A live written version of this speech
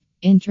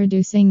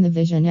Introducing the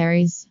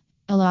Visionaries.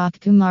 Alok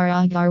Kumar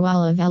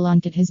Agarwal of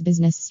Alankit. His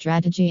business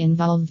strategy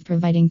involved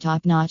providing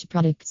top notch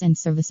products and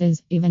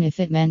services, even if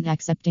it meant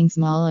accepting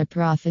smaller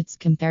profits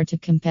compared to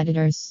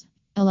competitors.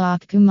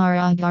 Alok Kumar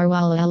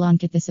Agarwal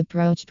Alankit. This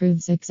approach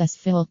proved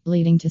successful,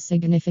 leading to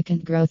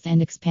significant growth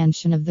and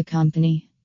expansion of the company.